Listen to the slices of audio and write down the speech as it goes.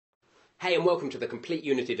Hey, and welcome to the Complete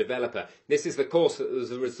Unity Developer. This is the course that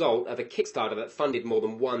was a result of a Kickstarter that funded more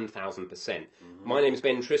than 1,000%. My name is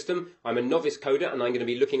Ben Tristram. I'm a novice coder, and I'm going to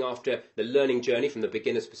be looking after the learning journey from the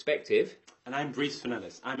beginner's perspective. And I'm Brice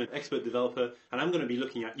Fernandez. I'm an expert developer, and I'm going to be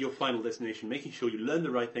looking at your final destination, making sure you learn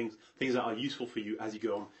the right things, things that are useful for you as you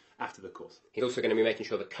go on after the course. He's also going to be making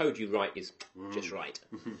sure the code you write is just right.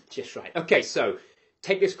 Just right. Okay, so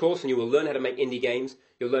take this course and you will learn how to make indie games,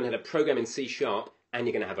 you'll learn how to program in C#, and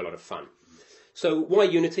you're going to have a lot of fun. So why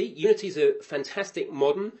Unity? Unity is a fantastic,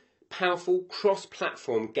 modern, powerful,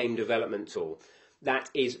 cross-platform game development tool that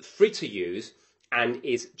is free to use and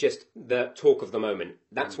is just the talk of the moment.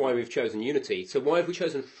 That's why we've chosen Unity. So why have we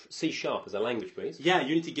chosen C# as a language, please? Yeah,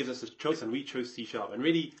 Unity gives us a choice, and we chose C#. And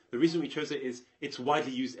really, the reason we chose it is it's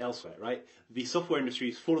widely used elsewhere, right? The software industry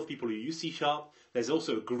is full of people who use C#. There's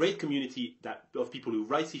also a great community of people who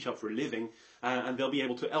write C# for a living, and they'll be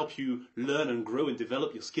able to help you learn and grow and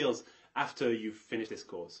develop your skills after you've finished this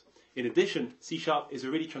course. In addition, C# is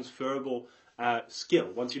a really transferable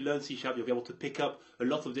skill. Once you learn C#, you'll be able to pick up a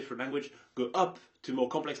lot of different language, go up to more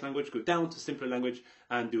complex language, go down to simpler language,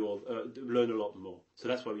 and learn a lot more. So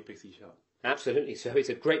that's why we pick C#. Absolutely. So it's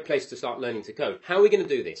a great place to start learning to code. How are we going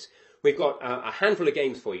to do this? We've got a handful of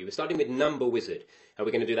games for you. We're starting with Number Wizard. And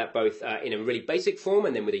we're going to do that both in a really basic form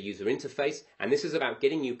and then with a user interface. And this is about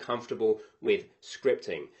getting you comfortable with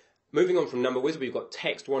scripting. Moving on from Number Wizard, we've got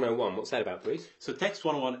Text 101. What's that about, please? So Text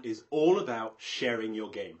 101 is all about sharing your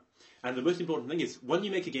game. And the most important thing is, when you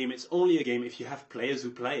make a game, it's only a game if you have players who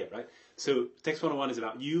play it, right? So Text 101 is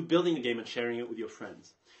about you building the game and sharing it with your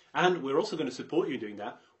friends. And we're also going to support you in doing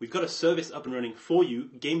that. We've got a service up and running for you,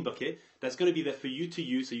 GameBucket, that's going to be there for you to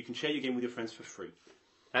use so you can share your game with your friends for free.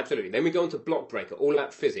 Absolutely. Then we go on to Block Breaker, all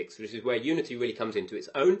about physics, which is where Unity really comes into its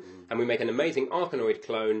own, and we make an amazing Arkanoid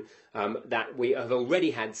clone that we have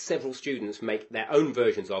already had several students make their own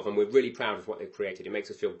versions of, and we're really proud of what they've created. It makes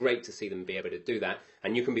us feel great to see them be able to do that,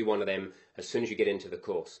 and you can be one of them as soon as you get into the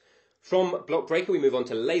course. From Block Breaker, we move on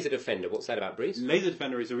to Laser Defender. What's that about, Brice? Laser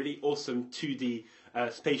Defender is a really awesome 2D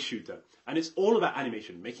space shooter, and it's all about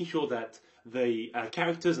animation, making sure that the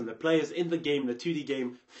characters and the players in the game, the 2D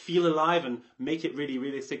game, feel alive and make it really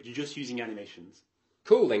realistic just using animations.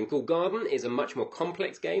 Cool, then Ghoul Garden is a much more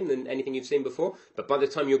complex game than anything you've seen before, but by the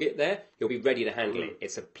time you get there, you'll be ready to handle it.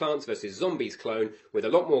 It's a Plants vs Zombies clone with a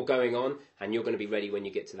lot more going on, and you're going to be ready when you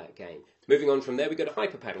get to that game. Moving on from there, we go to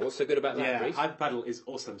Hyper Paddle. What's so good about that, Brice? Hyper Paddle is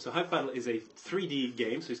awesome. So Hyper Paddle is a 3D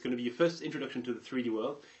game, so it's going to be your first introduction to the 3D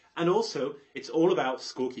world. And also, it's all about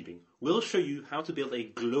scorekeeping. We'll show you how to build a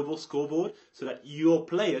global scoreboard so that your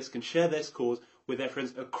players can share their scores with their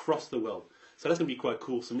friends across the world. So that's going to be quite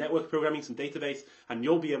cool. Some network programming, some database, and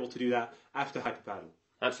you'll be able to do that after Hyper Paddle.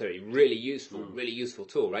 Absolutely. Really useful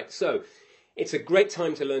tool, right? So, it's a great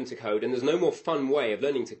time to learn to code, and there's no more fun way of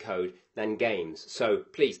learning to code than games. So,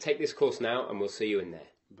 please take this course now, and we'll see you in there.